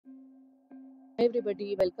Hi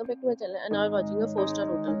everybody, welcome back to my channel and now I'm watching a 4-star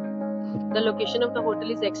hotel. The location of the hotel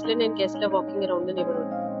is excellent and guests love walking around the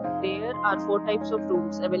neighborhood. There are 4 types of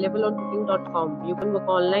rooms available on booking.com. You can book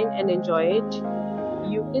online and enjoy it.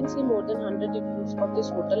 You can see more than 100 reviews of this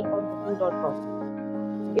hotel on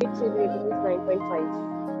booking.com. Its rating is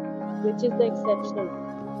 9.5, which is the exceptional.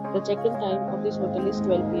 The check-in time of this hotel is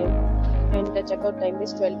 12 p.m. and the checkout time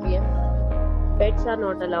is 12 p.m. Pets are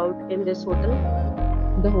not allowed in this hotel.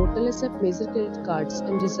 The hotel accepts major credit cards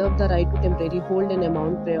and reserves the right to temporarily hold an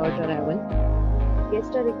amount prior to arrival.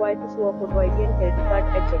 Guests are required to show a photo ID and credit card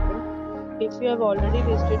at check-in. If you have already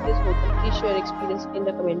visited this hotel, please share your experience in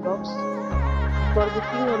the comment box. For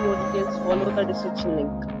booking or more details, follow the description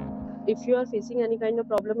link. If you are facing any kind of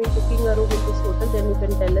problem in booking a room in this hotel, then you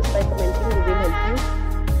can tell us by commenting. We will help you.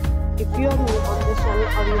 If you are new on this channel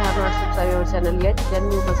or you have not subscribed our channel yet, then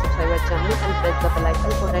you must subscribe our channel and press the bell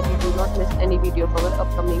icon so that you do not miss any video from our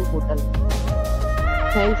upcoming hotel.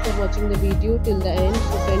 Thanks for watching the video till the end.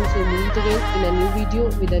 So friends, we meet again in a new video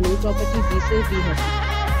with a new property. Be safe, be happy.